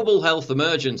the global health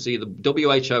emergency, the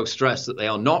WHO stressed that they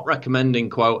are not recommending,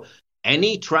 quote,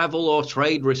 any travel or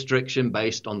trade restriction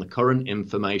based on the current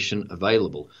information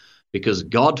available, because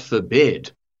God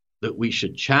forbid that we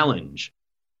should challenge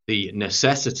the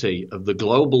necessity of the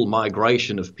global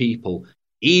migration of people,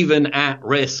 even at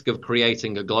risk of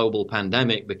creating a global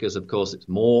pandemic, because, of course, it's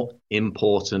more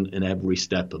important in every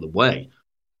step of the way.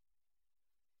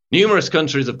 Numerous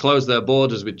countries have closed their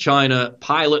borders with China.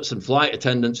 Pilots and flight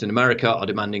attendants in America are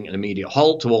demanding an immediate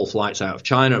halt to all flights out of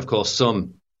China. Of course,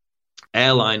 some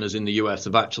airliners in the US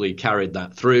have actually carried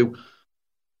that through.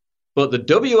 But the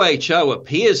WHO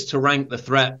appears to rank the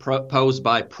threat posed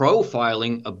by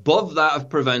profiling above that of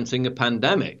preventing a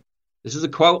pandemic. This is a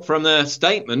quote from their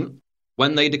statement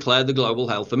when they declared the global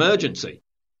health emergency.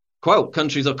 Quote,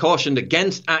 countries are cautioned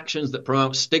against actions that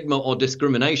promote stigma or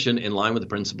discrimination in line with the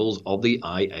principles of the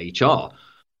IHR.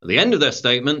 At the end of their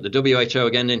statement, the WHO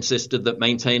again insisted that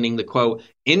maintaining the, quote,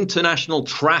 international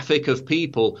traffic of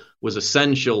people was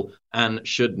essential and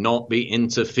should not be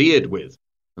interfered with.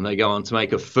 And they go on to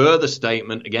make a further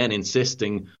statement, again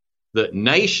insisting that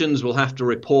nations will have to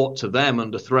report to them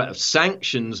under threat of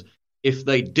sanctions if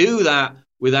they do that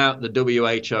without the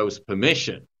WHO's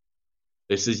permission.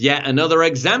 This is yet another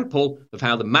example of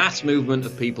how the mass movement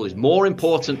of people is more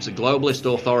important to globalist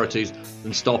authorities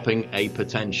than stopping a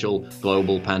potential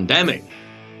global pandemic.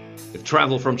 If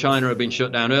travel from China had been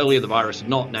shut down earlier, the virus had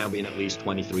not now been at least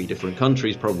 23 different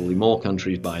countries, probably more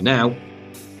countries by now.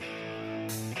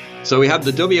 So we have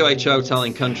the WHO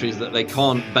telling countries that they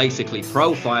can't basically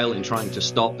profile in trying to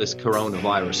stop this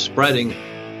coronavirus spreading.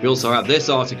 We also have this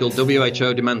article: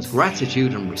 WHO demands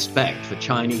gratitude and respect for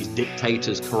Chinese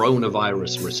dictator's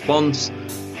coronavirus response.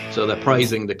 So they're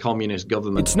praising the communist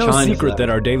government. It's no secret that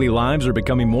our daily lives are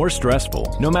becoming more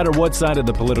stressful. No matter what side of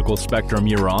the political spectrum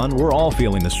you're on, we're all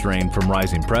feeling the strain from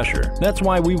rising pressure. That's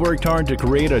why we worked hard to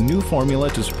create a new formula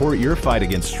to support your fight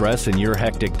against stress in your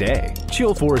hectic day.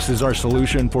 Chill Force is our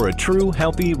solution for a true,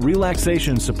 healthy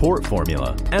relaxation support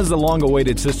formula. As the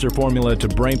long-awaited sister formula to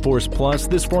Brain Force Plus,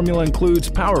 this formula includes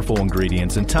powerful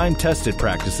ingredients and time-tested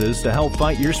practices to help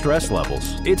fight your stress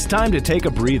levels. It's time to take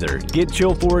a breather. Get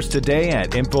Chill Force today at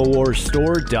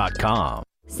InfoWarsStore.com.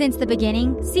 Since the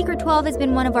beginning, Secret 12 has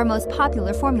been one of our most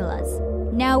popular formulas.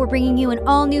 Now we're bringing you an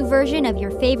all-new version of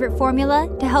your favorite formula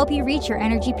to help you reach your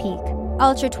energy peak.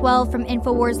 Ultra 12 from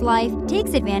InfoWars Life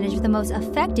takes advantage of the most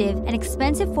effective and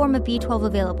expensive form of B12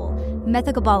 available,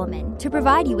 methylcobalamin, to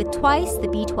provide you with twice the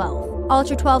B12.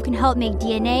 Ultra 12 can help make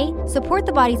DNA, support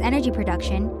the body's energy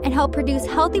production, and help produce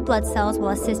healthy blood cells while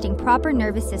assisting proper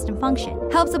nervous system function.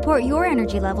 Help support your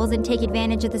energy levels and take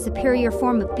advantage of the superior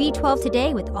form of B12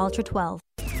 today with Ultra 12.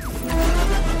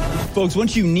 Folks,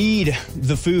 once you need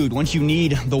the food, once you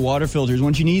need the water filters,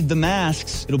 once you need the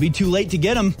masks, it'll be too late to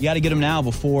get them. You got to get them now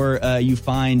before you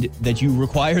find that you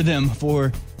require them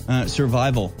for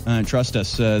survival. Trust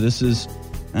us, this is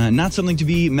not something to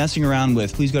be messing around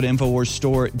with. Please go to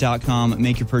InfoWarsStore.com,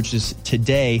 make your purchase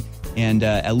today, and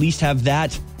at least have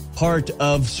that part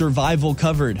of survival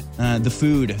covered. The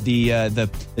food, the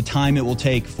time it will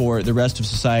take for the rest of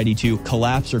society to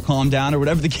collapse or calm down or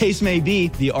whatever the case may be.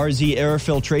 The RZ air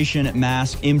filtration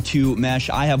mask M2 mesh.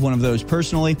 I have one of those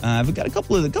personally. I've got a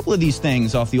couple of these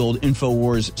things off the old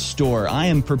InfoWars store. I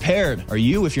am prepared. Are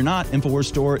you? If you're not,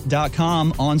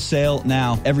 InfoWarsStore.com, on sale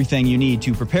now. Everything you need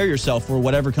to prepare yourself for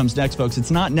whatever comes next, folks.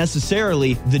 It's not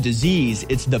necessarily the disease.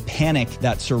 It's the panic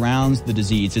that surrounds the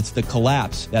disease. It's the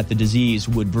collapse that the disease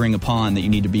would bring upon that you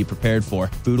need to be prepared for.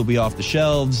 Food will be off the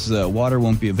shelves. Water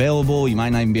won't be available. You might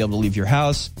not even be able to leave your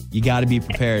house. You got to be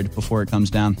prepared before it comes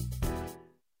down.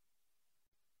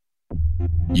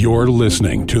 You're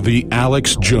listening to The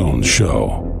Alex Jones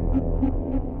Show.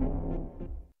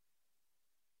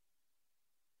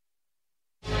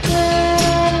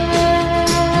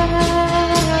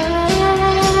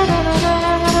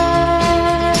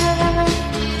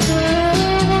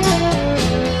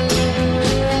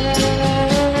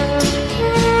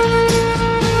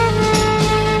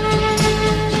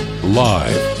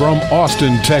 Live from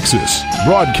Austin, Texas,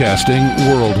 broadcasting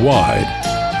worldwide,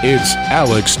 it's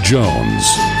Alex Jones.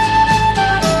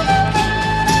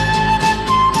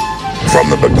 From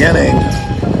the beginning,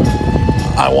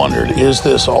 I wondered, is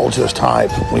this all just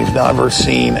hype? We've never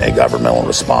seen a governmental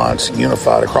response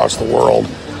unified across the world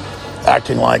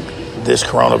acting like this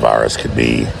coronavirus could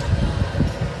be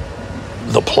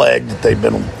the plague that they've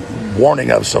been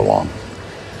warning of so long.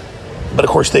 But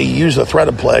of course, they use the threat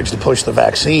of plagues to push the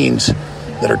vaccines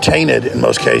that are tainted in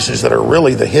most cases, that are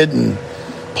really the hidden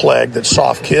plague that's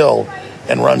soft kill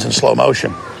and runs in slow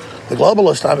motion. The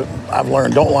globalists, I've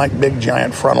learned, don't like big,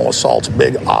 giant frontal assaults,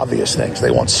 big, obvious things.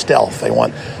 They want stealth. They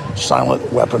want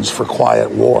silent weapons for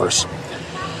quiet wars.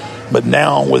 But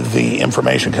now with the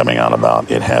information coming out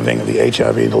about it having the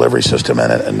HIV delivery system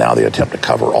in it, and now the attempt to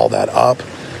cover all that up,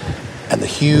 and the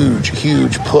huge,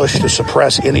 huge push to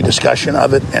suppress any discussion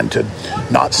of it and to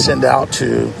not send out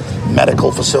to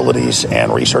medical facilities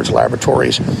and research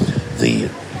laboratories the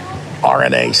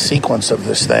RNA sequence of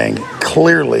this thing,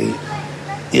 clearly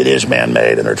it is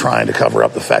man-made, and they're trying to cover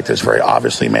up the fact that it's very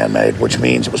obviously man-made, which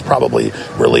means it was probably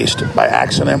released by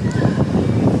accident.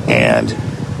 And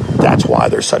that's why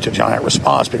there's such a giant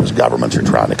response, because governments are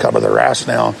trying to cover their ass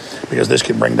now, because this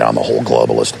can bring down the whole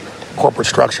globalist corporate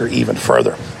structure even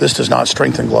further. This does not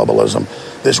strengthen globalism.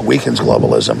 This weakens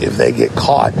globalism if they get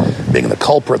caught being the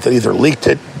culprit that either leaked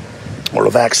it or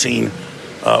a vaccine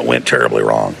went terribly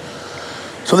wrong.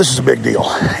 So this is a big deal.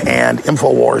 And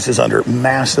InfoWars is under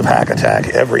massive hack attack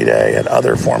every day, and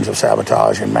other forms of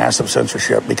sabotage and massive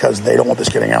censorship, because they don't want this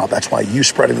getting out. That's why you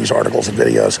spreading these articles and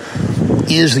videos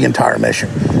is the entire mission,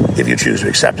 if you choose to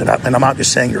accept it. And I'm not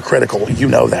just saying you're critical. You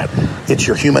know that. It's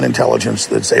your human intelligence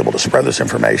that's able to spread this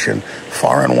information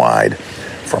far and wide,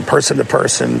 from person to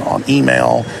person, on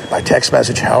email, by text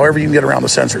message, however you can get around the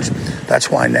censors. That's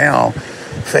why now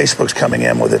Facebook's coming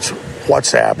in with its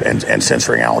WhatsApp and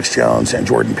censoring Alex Jones and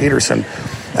Jordan Peterson,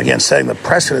 again, setting the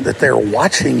precedent that they're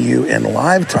watching you in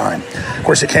live time. Of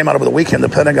course, it came out over the weekend. The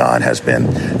Pentagon has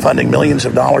been funding millions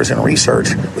of dollars in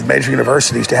research with major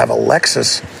universities to have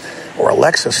Alexis or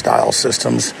Alexa-style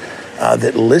systems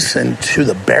that listen to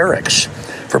the barracks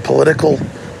for political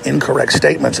incorrect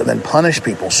statements and then punish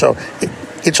people. So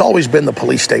it's always been the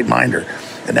police state minder.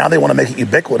 And now they want to make it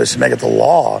ubiquitous and make it the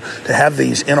law to have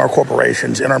these in our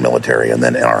corporations, in our military, and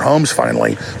then in our homes,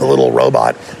 finally, the little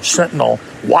robot Sentinel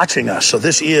watching us. So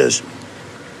this is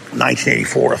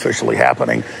 1984 officially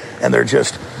happening, and they're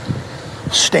just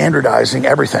standardizing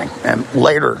everything. And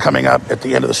later, coming up at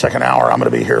the end of the second hour, I'm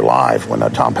going to be here live when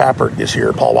Tom Pappert is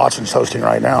here. Paul Watson's hosting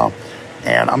right now,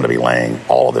 and I'm going to be laying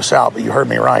all of this out. But you heard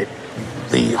me right.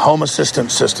 The home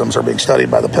assistant systems are being studied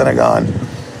by the Pentagon,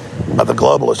 by the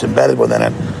globalists embedded within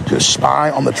it, to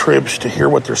spy on the troops, to hear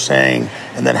what they're saying,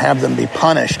 and then have them be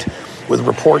punished with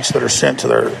reports that are sent to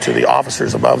the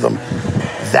officers above them.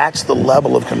 That's the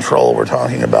level of control we're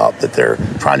talking about that they're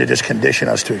trying to just condition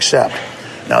us to accept.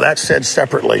 Now, that said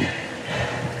separately,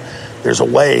 there's a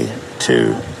way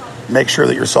to make sure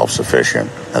that you're self-sufficient,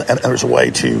 and there's a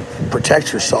way to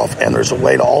protect yourself, and there's a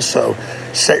way to also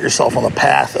set yourself on the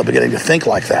path of beginning to think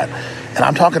like that. And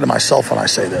I'm talking to myself when I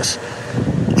say this.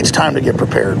 It's time to get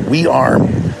prepared. We are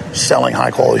selling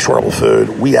high-quality, storable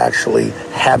food. We actually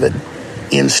have it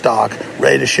in stock,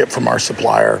 ready to ship from our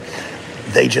supplier.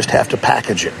 They just have to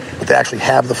package it, but they actually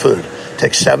have the food. It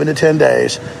takes 7 to 10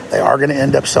 days. They are going to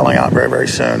end up selling out very, very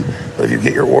soon. But if you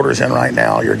get your orders in right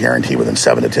now, you're guaranteed within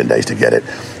 7 to 10 days to get it.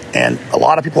 And a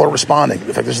lot of people are responding.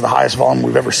 In fact, this is the highest volume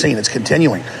we've ever seen. It's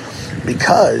continuing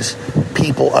because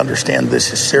people understand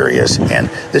this is serious, and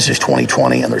this is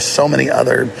 2020, and there's so many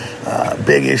other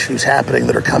big issues happening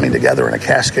that are coming together in a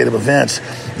cascade of events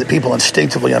that people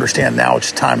instinctively understand now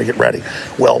it's time to get ready.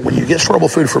 Well, when you get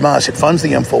storable food from us, it funds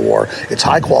the InfoWar. It's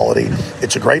high quality,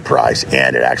 it's a great price,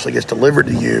 and it actually gets delivered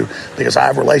to you because I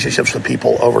have relationships with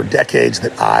people over decades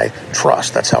that I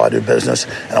trust. That's how I do business,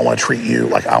 and I want to treat you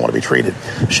like I want to be treated.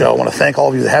 So I want to thank all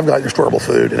of you that have gotten your storable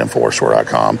food at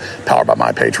InfoWarsStore.com, powered by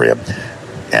My Patriot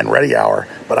and Ready Hour.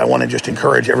 But I want to just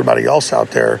encourage everybody else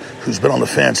out there who's been on the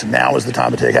fence. Now is the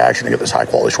time to take action and get this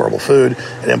high-quality storable food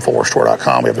at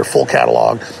InfoWarsStore.com. We have their full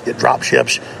catalog. It drop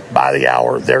ships by the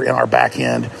hour. They're in our back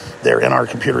end. They're in our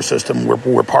computer system. We're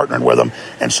partnering with them.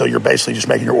 And so you're basically just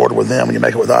making your order with them when you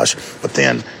make it with us. But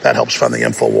then that helps fund the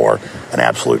InfoWar, an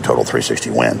absolute total 360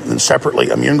 win. And then separately,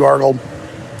 Immune Gargle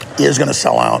is going to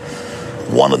sell out.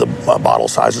 One of the bottle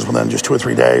sizes within just 2 or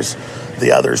 3 days.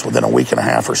 The others within a week and a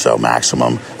half or so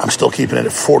maximum. I'm still keeping it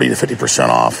at 40 to 50%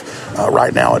 off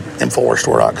right now at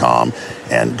InfoWarsStore.com.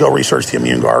 And go research the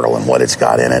Immune Gargle and what it's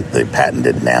got in it, the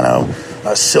patented nano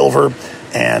silver,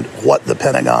 and what the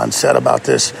Pentagon said about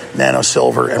this nano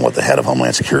silver, and what the head of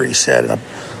Homeland Security said in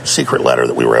a secret letter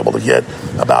that we were able to get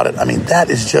about it. I mean, that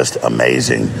is just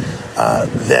amazing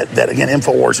that again,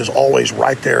 InfoWars is always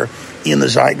right there in the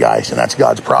zeitgeist, and that's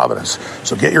God's providence.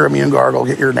 So get your Immune Gargle,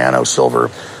 get your nano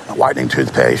silver whitening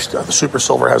toothpaste. The Super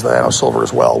Silver has the Nano Silver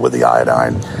as well with the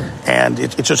iodine. And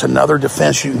it's just another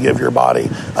defense you can give your body,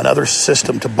 another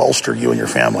system to bolster you and your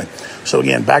family. So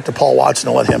again, back to Paul Watson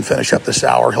to let him finish up this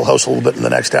hour. He'll host a little bit in the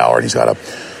next hour, and he's got a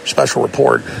special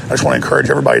report. I just want to encourage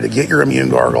everybody to get your Immune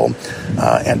Gargle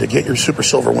and to get your Super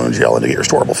Silver Wound Gel and to get your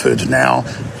Storable Foods now,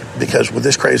 because with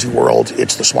this crazy world,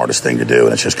 it's the smartest thing to do,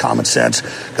 and it's just common sense.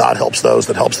 God helps those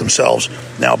that helps themselves.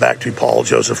 Now back to Paul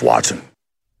Joseph Watson.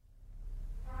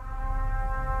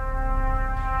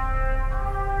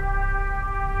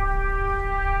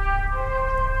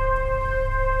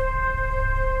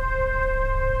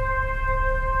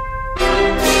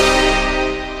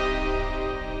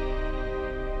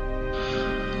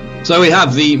 So we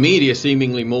have the media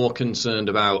seemingly more concerned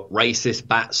about racist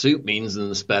bat soup means than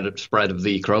the spread of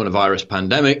the coronavirus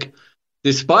pandemic,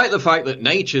 despite the fact that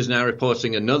Nature is now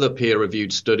reporting another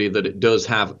peer-reviewed study that it does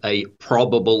have a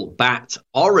probable bat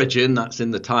origin. That's in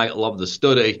the title of the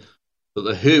study. But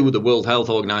the WHO, the World Health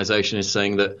Organization, is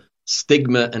saying that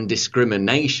stigma and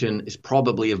discrimination is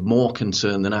probably of more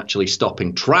concern than actually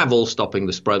stopping travel, stopping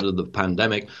the spread of the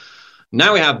pandemic.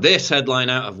 Now we have this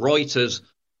headline out of Reuters.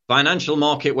 Financial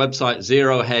market website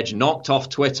Zero Hedge knocked off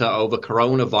Twitter over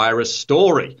coronavirus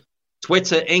story.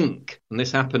 Twitter Inc., and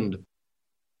this happened,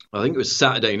 I think it was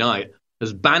Saturday night,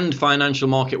 has banned financial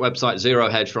market website Zero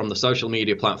Hedge from the social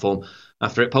media platform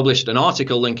after it published an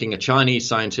article linking a Chinese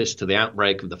scientist to the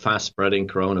outbreak of the fast-spreading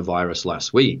coronavirus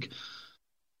last week.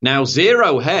 Now,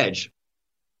 Zero Hedge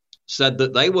said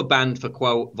that they were banned for,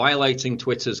 quote, violating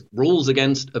Twitter's rules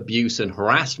against abuse and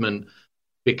harassment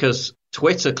because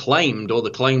Twitter claimed, or the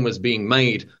claim was being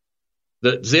made,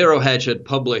 that Zero Hedge had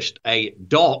published a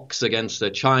dox against a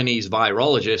Chinese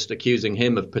virologist accusing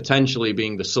him of potentially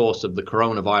being the source of the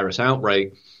coronavirus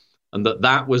outbreak, and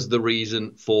that was the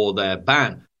reason for their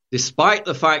ban, despite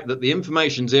the fact that the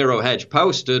information Zero Hedge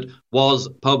posted was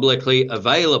publicly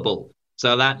available.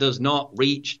 So that does not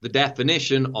reach the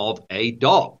definition of a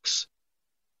dox.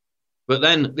 But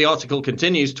then the article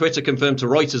continues. Twitter confirmed to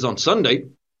Reuters on Sunday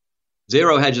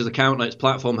Zero Hedge's account on its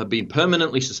platform had been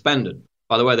permanently suspended.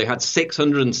 By the way, they had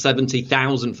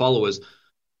 670,000 followers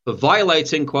for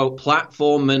violating, quote,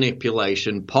 platform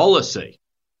manipulation policy.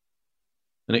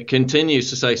 And it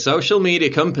continues to say social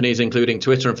media companies, including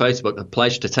Twitter and Facebook, have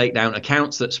pledged to take down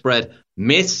accounts that spread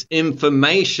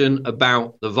misinformation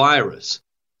about the virus.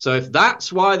 So if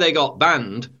that's why they got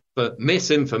banned for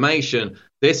misinformation,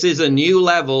 this is a new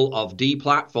level of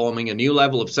deplatforming, a new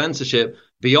level of censorship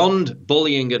beyond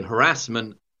bullying and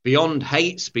harassment, beyond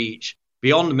hate speech,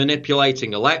 beyond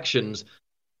manipulating elections,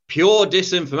 pure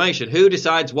disinformation. Who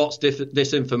decides what's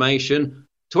disinformation?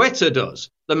 Twitter does.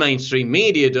 The mainstream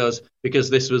media does, because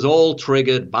this was all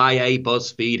triggered by a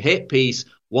BuzzFeed hit piece,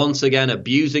 once again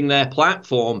abusing their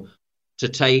platform to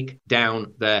take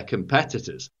down their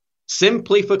competitors,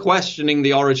 simply for questioning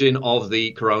the origin of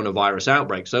the coronavirus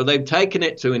outbreak. So they've taken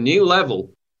it to a new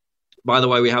level. By the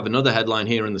way, we have another headline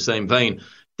here in the same vein.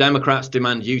 Democrats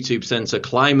demand YouTube censor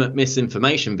climate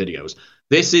misinformation videos.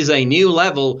 This is a new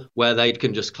level where they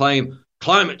can just claim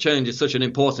climate change is such an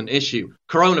important issue,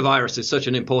 coronavirus is such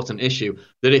an important issue,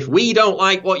 that if we don't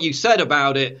like what you said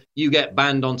about it, you get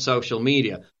banned on social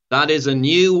media. That is a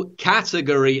new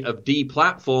category of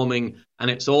deplatforming, and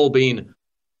it's all been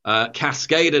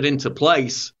cascaded into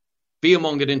place,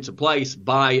 fearmongered into place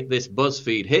by this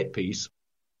BuzzFeed hit piece.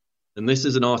 And this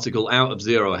is an article out of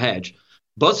Zero Hedge.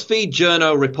 BuzzFeed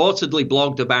journo reportedly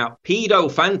blogged about pedo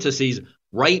fantasies,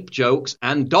 rape jokes,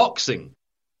 and doxing.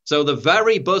 So the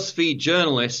very BuzzFeed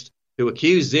journalist who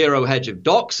accused Zero Hedge of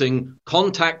doxing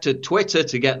contacted Twitter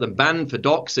to get them banned for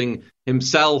doxing.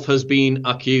 Himself has been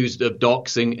accused of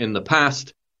doxing in the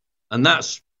past. And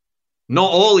that's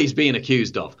not all he's being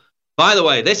accused of. By the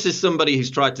way, this is somebody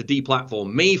who's tried to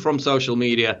deplatform me from social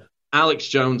media, Alex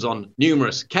Jones, on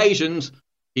numerous occasions.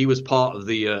 He was part of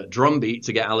the drumbeat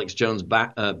to get Alex Jones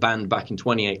banned back in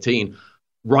 2018.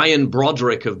 Ryan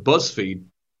Broderick of BuzzFeed.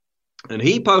 And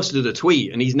he posted a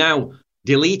tweet, and he's now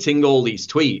deleting all these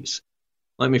tweets.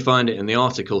 Let me find it in the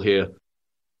article here.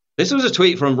 This was a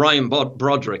tweet from Ryan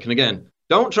Broderick. And again,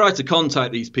 don't try to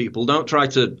contact these people. Don't try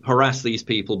to harass these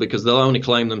people, because they'll only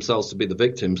claim themselves to be the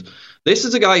victims. This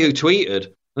is a guy who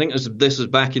tweeted, I think this was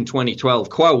back in 2012,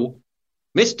 quote,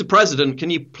 Mr. President, can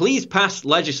you please pass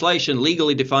legislation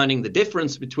legally defining the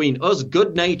difference between us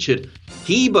good-natured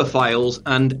hebophiles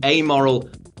and amoral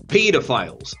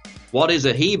pedophiles? What is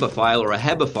a hebephile or a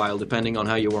hebephile, depending on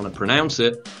how you want to pronounce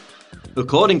it?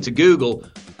 According to Google,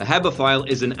 a hebephile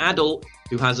is an adult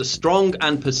who has a strong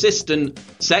and persistent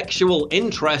sexual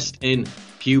interest in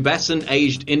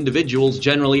pubescent-aged individuals,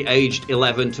 generally aged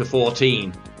 11 to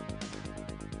 14.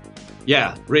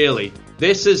 Yeah, really.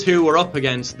 This is who we're up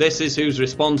against. This is who's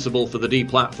responsible for the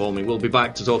deplatforming. We'll be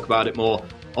back to talk about it more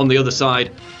on the other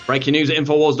side. Breaking news at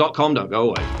Infowars.com. Don't go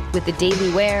away. With the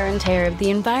daily wear and tear of the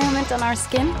environment on our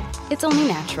skin, it's only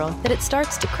natural that it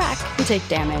starts to crack and take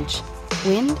damage.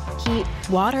 Wind, heat,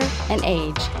 water, and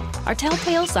age are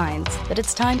telltale signs that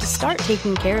it's time to start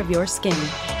taking care of your skin.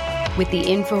 With the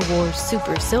InfoWars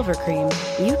Super Silver Cream,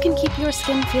 you can keep your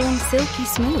skin feeling silky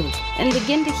smooth and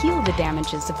begin to heal the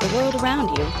damages of the world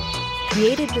around you.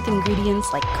 Created with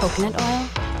ingredients like coconut oil,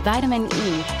 vitamin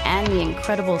E, and the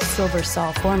incredible Silver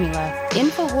Sol formula,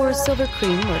 InfoWars Silver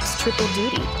Cream works triple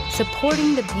duty,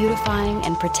 supporting the beautifying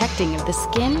and protecting of the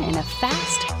skin in a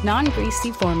fast,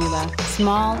 non-greasy formula.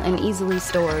 Small and easily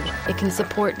stored, it can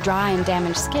support dry and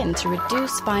damaged skin to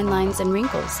reduce fine lines and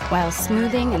wrinkles, while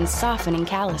smoothing and softening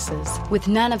calluses. With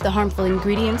none of the harmful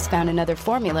ingredients found in other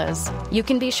formulas, you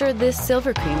can be sure this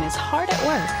Silver Cream is hard at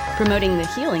work, promoting the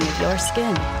healing of your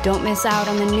skin. Don't miss out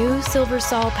on the new Silver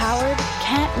Sol powered,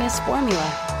 can't miss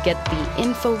formula. Get the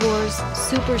InfoWars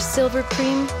Super Silver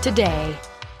Cream today.